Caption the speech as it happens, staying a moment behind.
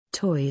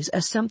toys are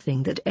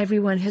something that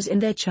everyone has in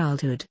their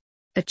childhood.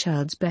 A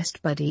child's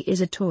best buddy is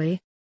a toy.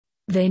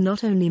 They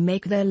not only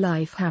make their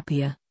life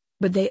happier,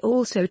 but they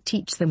also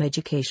teach them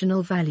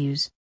educational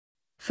values.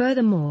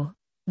 Furthermore,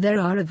 there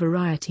are a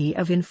variety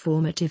of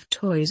informative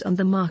toys on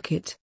the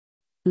market.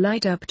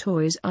 Light-up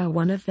toys are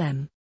one of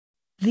them.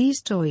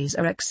 These toys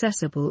are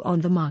accessible on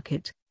the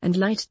market, and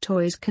light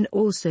toys can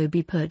also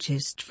be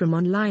purchased from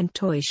online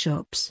toy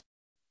shops.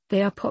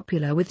 They are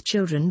popular with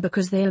children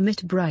because they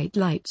emit bright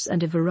lights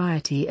and a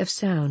variety of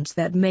sounds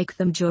that make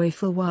them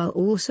joyful while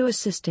also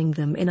assisting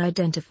them in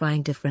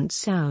identifying different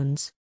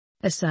sounds.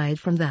 Aside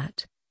from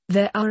that,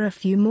 there are a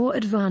few more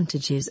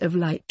advantages of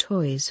light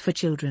toys for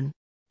children.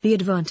 The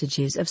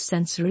advantages of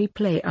sensory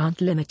play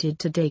aren't limited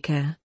to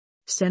daycare.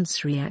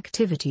 Sensory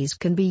activities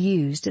can be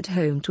used at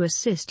home to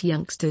assist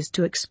youngsters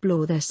to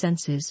explore their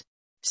senses.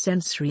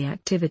 Sensory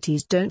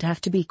activities don't have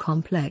to be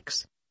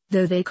complex,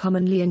 though they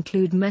commonly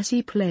include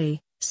messy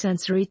play.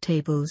 Sensory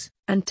tables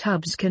and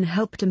tubs can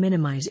help to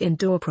minimize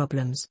indoor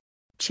problems.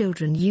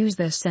 Children use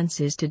their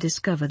senses to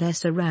discover their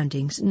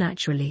surroundings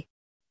naturally.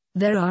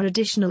 There are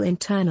additional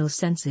internal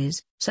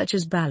senses, such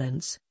as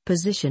balance,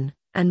 position,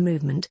 and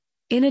movement,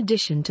 in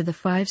addition to the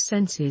 5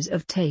 senses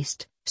of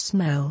taste,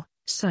 smell,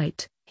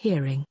 sight,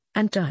 hearing,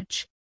 and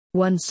touch.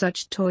 One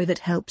such toy that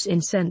helps in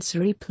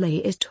sensory play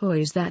is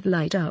toys that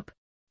light up.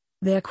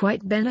 They are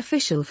quite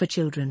beneficial for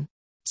children.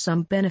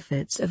 Some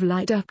benefits of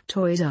light-up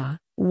toys are: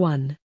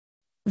 1.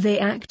 They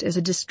act as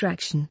a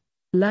distraction.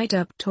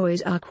 Light-up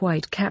toys are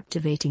quite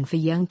captivating for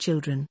young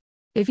children.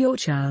 If your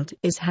child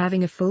is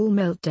having a full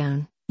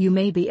meltdown, you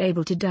may be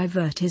able to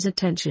divert his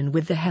attention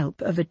with the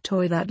help of a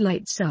toy that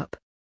lights up.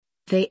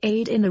 They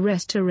aid in the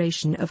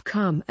restoration of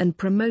calm and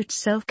promote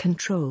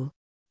self-control.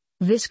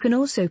 This can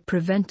also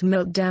prevent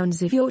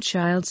meltdowns if your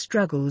child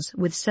struggles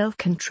with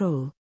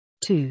self-control.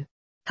 2.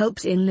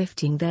 Helps in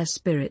lifting their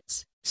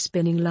spirits.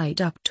 Spinning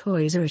light-up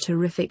toys are a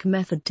terrific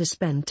method to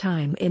spend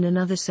time in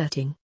another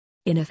setting.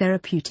 In a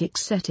therapeutic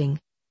setting,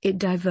 it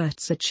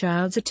diverts a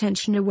child's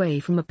attention away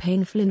from a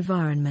painful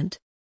environment.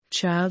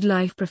 Child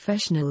life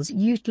professionals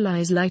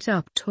utilize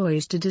light-up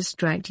toys to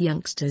distract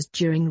youngsters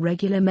during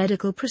regular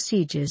medical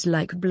procedures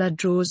like blood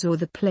draws or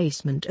the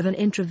placement of an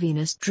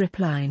intravenous drip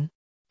line.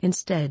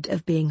 Instead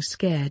of being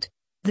scared,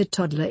 the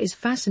toddler is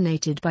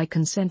fascinated by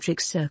concentric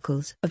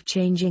circles of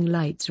changing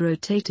lights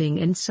rotating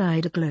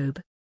inside a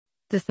globe.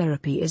 The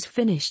therapy is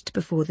finished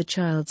before the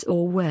child's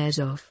awe wears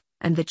off,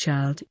 and the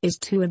child is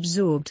too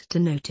absorbed to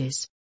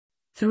notice.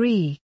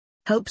 3.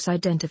 Helps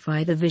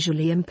identify the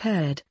visually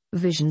impaired.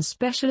 Vision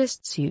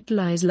specialists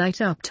utilize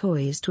light-up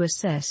toys to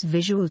assess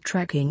visual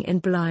tracking in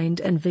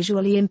blind and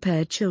visually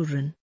impaired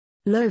children.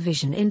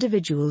 Low-vision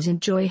individuals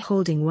enjoy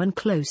holding one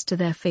close to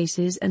their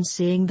faces and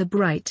seeing the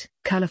bright,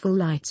 colorful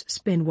lights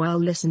spin while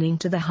listening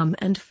to the hum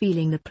and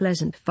feeling the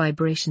pleasant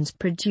vibrations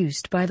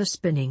produced by the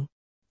spinning.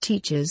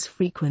 Teachers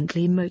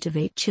frequently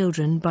motivate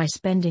children by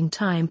spending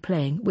time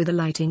playing with a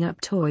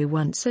lighting-up toy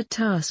once a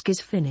task is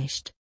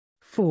finished.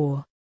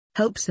 4.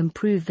 Helps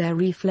improve their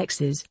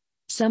reflexes.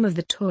 Some of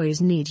the toys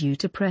need you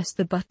to press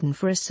the button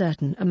for a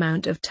certain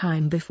amount of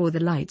time before the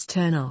lights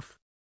turn off.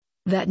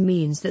 That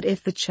means that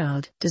if the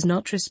child does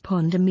not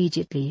respond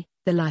immediately,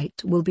 the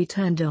light will be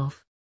turned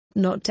off.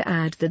 Not to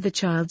add that the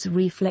child's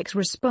reflex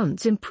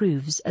response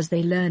improves as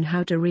they learn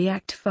how to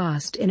react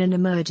fast in an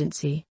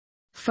emergency.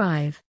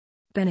 5.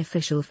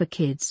 Beneficial for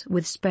kids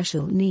with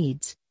special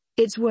needs.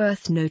 It's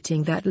worth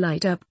noting that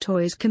light-up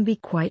toys can be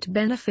quite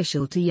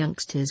beneficial to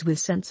youngsters with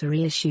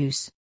sensory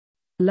issues.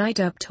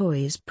 Light-up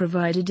toys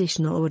provide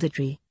additional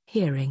auditory,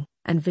 hearing,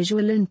 and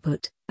visual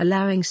input,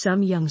 allowing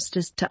some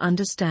youngsters to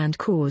understand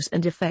cause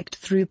and effect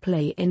through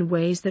play in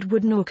ways that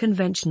wooden or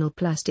conventional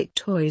plastic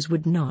toys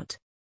would not.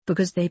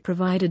 Because they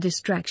provide a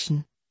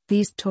distraction,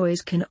 these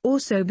toys can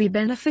also be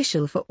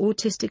beneficial for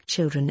autistic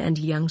children and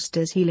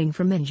youngsters healing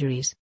from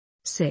injuries.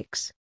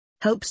 6.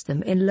 Helps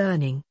them in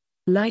learning.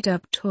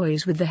 Light-up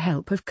toys with the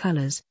help of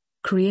colors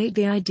create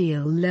the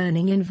ideal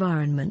learning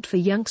environment for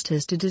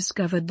youngsters to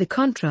discover the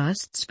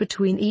contrasts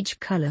between each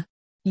color.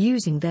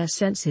 Using their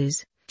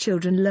senses,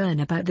 children learn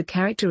about the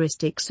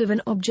characteristics of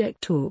an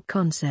object or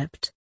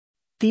concept.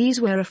 These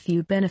were a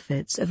few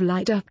benefits of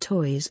light-up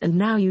toys, and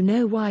now you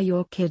know why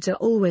your kids are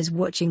always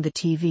watching the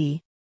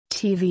TV.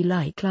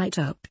 TV-like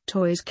light-up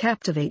toys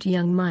captivate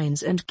young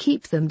minds and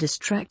keep them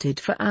distracted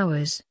for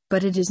hours,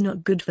 but it is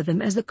not good for them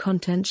as the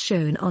content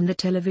shown on the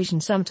television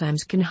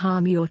sometimes can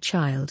harm your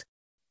child.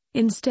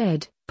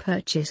 Instead,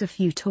 purchase a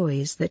few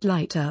toys that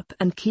light up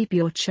and keep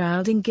your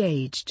child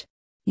engaged.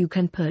 You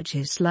can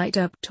purchase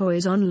light-up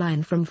toys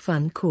online from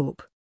FunCorp.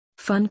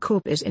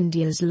 FunCorp is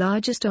India's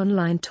largest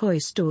online toy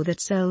store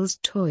that sells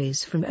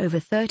toys from over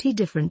 30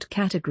 different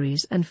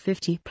categories and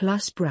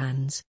 50+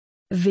 brands.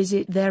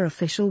 Visit their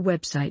official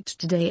website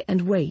today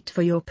and wait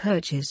for your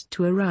purchase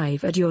to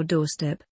arrive at your doorstep.